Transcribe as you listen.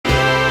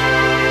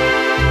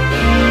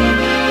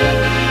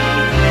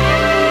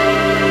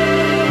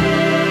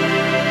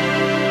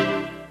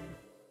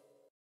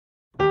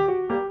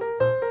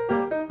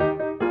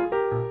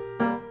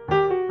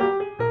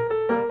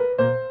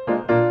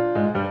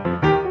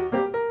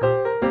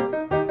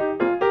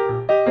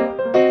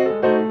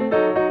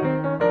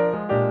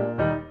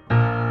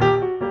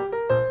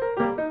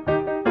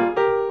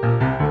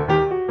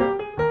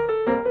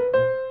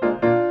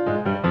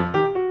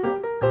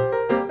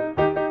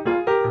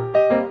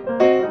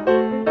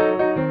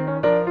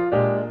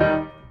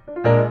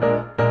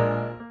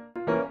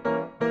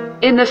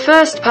In the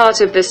first part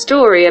of the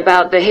story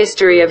about the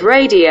history of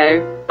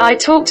radio, I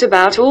talked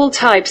about all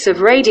types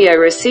of radio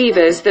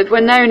receivers that were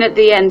known at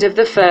the end of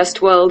the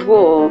First World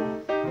War.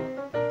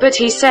 But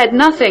he said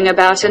nothing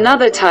about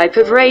another type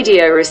of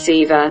radio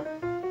receiver,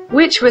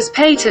 which was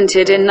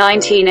patented in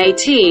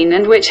 1918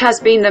 and which has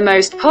been the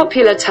most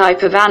popular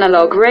type of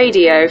analog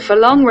radio for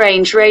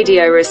long-range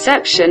radio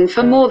reception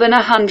for more than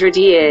 100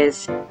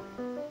 years.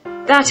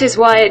 That is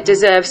why it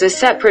deserves a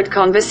separate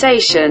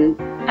conversation,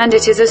 and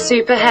it is a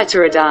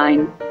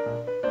superheterodyne.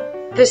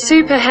 The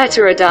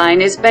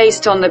superheterodyne is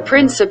based on the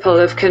principle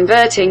of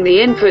converting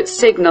the input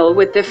signal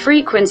with the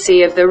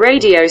frequency of the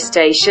radio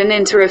station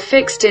into a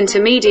fixed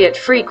intermediate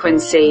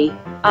frequency,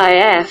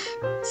 IF,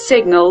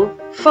 signal,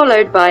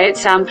 followed by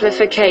its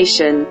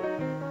amplification.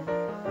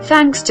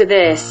 Thanks to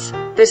this,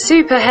 the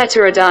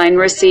superheterodyne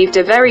received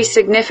a very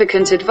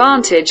significant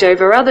advantage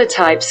over other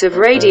types of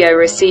radio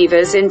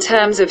receivers in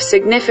terms of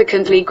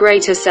significantly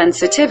greater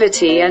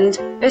sensitivity and,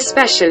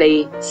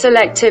 especially,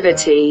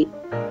 selectivity.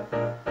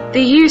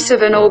 The use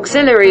of an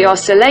auxiliary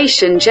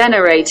oscillation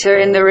generator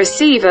in the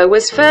receiver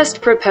was first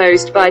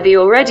proposed by the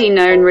already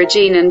known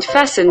Reginald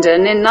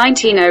Fessenden in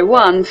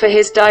 1901 for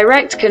his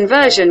direct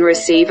conversion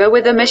receiver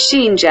with a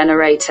machine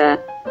generator.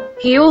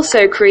 He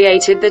also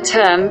created the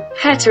term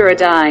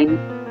heterodyne.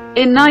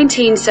 In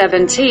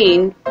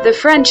 1917, the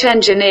French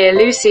engineer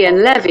Lucien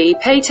Lévy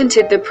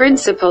patented the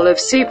principle of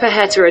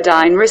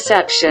superheterodyne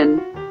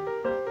reception.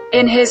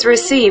 In his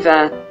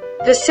receiver,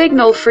 the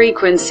signal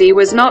frequency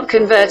was not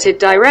converted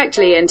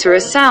directly into a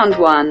sound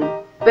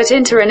one, but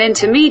into an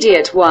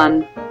intermediate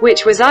one,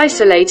 which was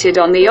isolated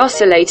on the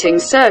oscillating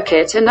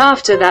circuit and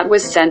after that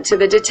was sent to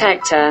the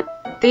detector.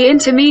 The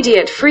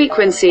intermediate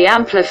frequency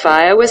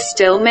amplifier was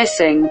still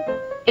missing.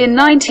 In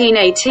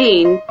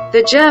 1918,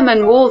 the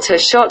German Walter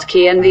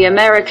Schottky and the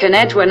American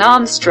Edwin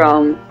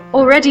Armstrong,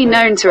 already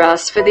known to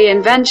us for the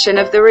invention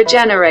of the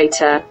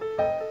regenerator,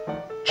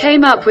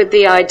 came up with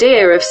the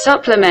idea of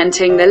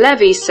supplementing the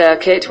Lévy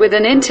circuit with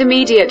an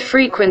intermediate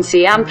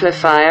frequency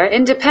amplifier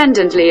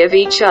independently of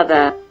each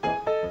other.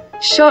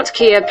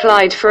 Schottky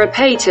applied for a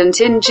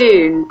patent in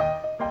June,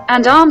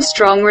 and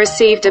Armstrong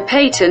received a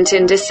patent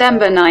in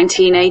December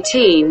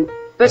 1918.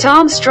 But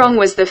Armstrong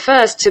was the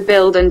first to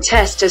build and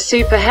test a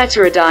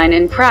superheterodyne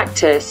in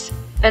practice,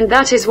 and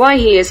that is why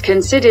he is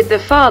considered the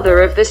father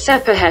of the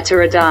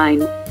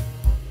superheterodyne.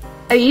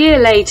 A year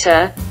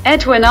later,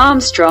 Edwin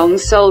Armstrong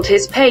sold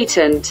his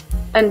patent,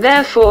 and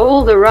therefore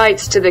all the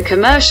rights to the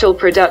commercial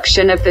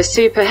production of the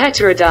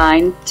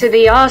superheterodyne, to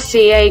the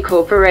RCA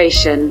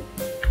Corporation,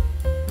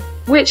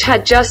 which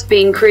had just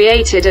been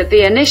created at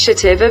the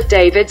initiative of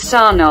David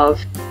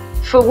Sarnoff,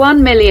 for $1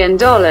 million.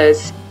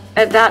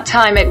 At that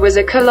time it was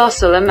a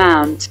colossal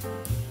amount.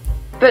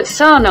 But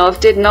Sarnoff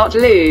did not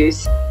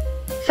lose.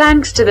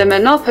 Thanks to the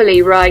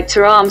monopoly right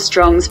to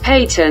Armstrong's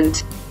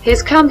patent,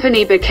 his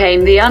company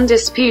became the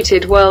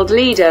undisputed world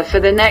leader for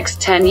the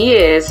next 10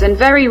 years and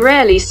very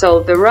rarely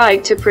sold the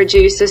right to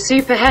produce a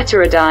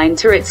superheterodyne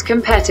to its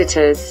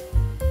competitors.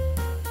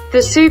 The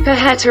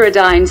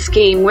superheterodyne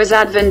scheme was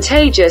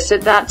advantageous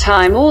at that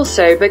time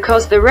also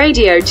because the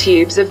radio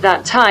tubes of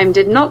that time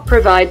did not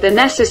provide the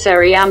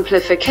necessary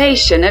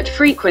amplification at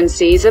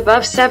frequencies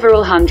above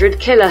several hundred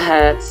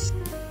kilohertz.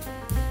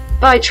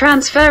 By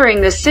transferring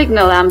the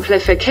signal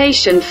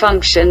amplification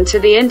function to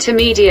the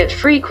intermediate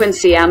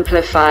frequency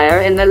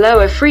amplifier in the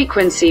lower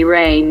frequency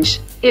range,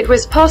 it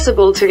was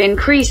possible to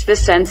increase the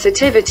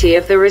sensitivity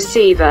of the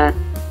receiver.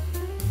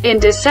 In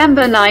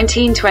December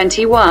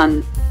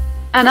 1921,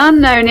 an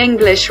unknown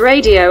English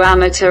radio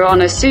amateur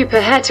on a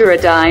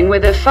superheterodyne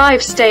with a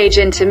 5-stage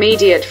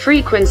intermediate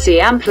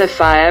frequency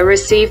amplifier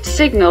received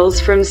signals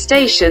from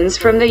stations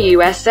from the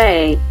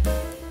USA.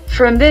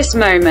 From this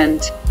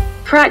moment,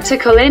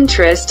 practical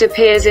interest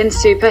appears in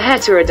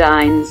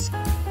superheterodynes.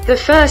 The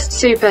first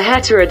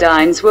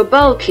superheterodynes were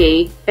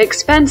bulky,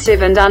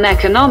 expensive and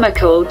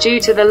uneconomical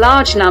due to the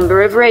large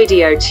number of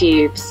radio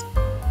tubes.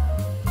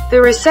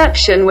 The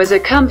reception was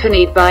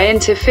accompanied by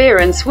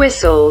interference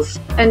whistles,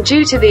 and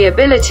due to the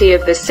ability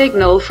of the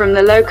signal from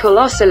the local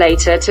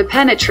oscillator to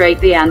penetrate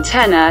the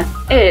antenna,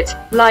 it,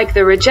 like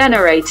the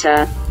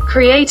regenerator,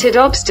 created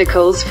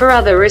obstacles for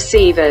other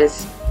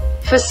receivers.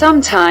 For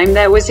some time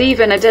there was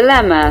even a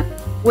dilemma: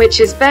 which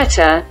is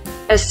better,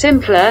 a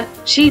simpler,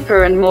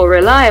 cheaper and more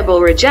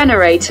reliable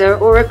regenerator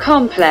or a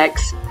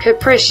complex,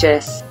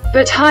 capricious,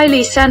 but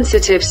highly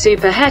sensitive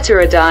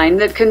superheterodyne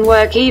that can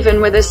work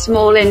even with a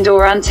small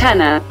indoor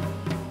antenna?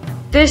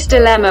 This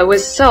dilemma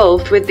was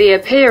solved with the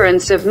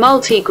appearance of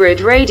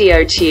multi-grid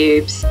radio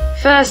tubes,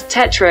 first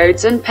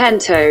tetrodes and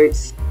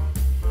pentodes,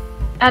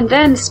 and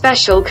then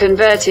special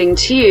converting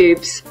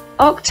tubes,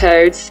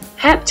 octodes,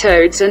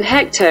 heptodes and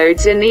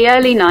hectodes in the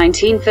early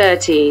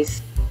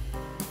 1930s.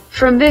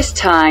 From this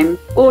time,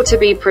 or to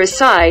be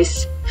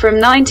precise, from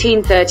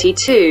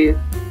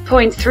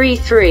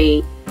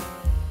 1932.33,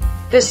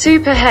 the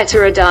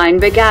superheterodyne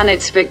began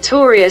its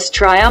victorious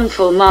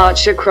triumphal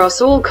march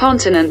across all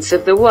continents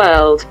of the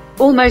world,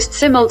 almost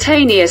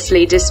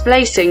simultaneously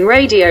displacing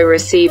radio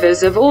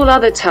receivers of all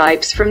other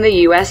types from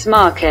the US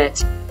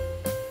market.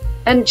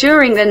 and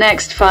during the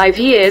next 5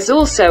 years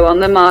also on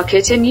the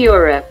market in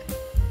Europe.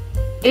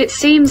 It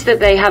seems that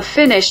they have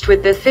finished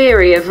with the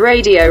theory of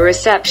radio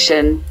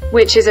reception,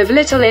 which is of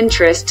little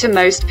interest to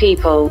most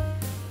people.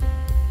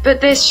 But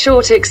this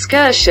short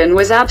excursion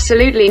was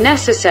absolutely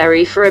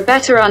necessary for a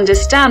better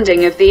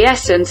understanding of the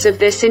essence of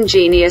this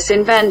ingenious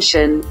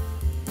invention.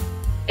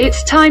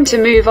 It's time to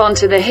move on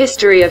to the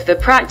history of the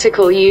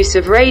practical use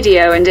of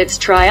radio and its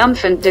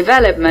triumphant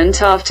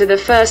development after the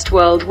First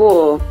World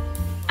War.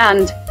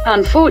 And,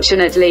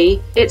 unfortunately,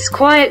 its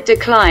quiet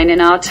decline in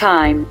our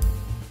time.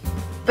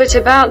 But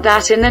about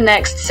that in the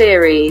next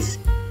series.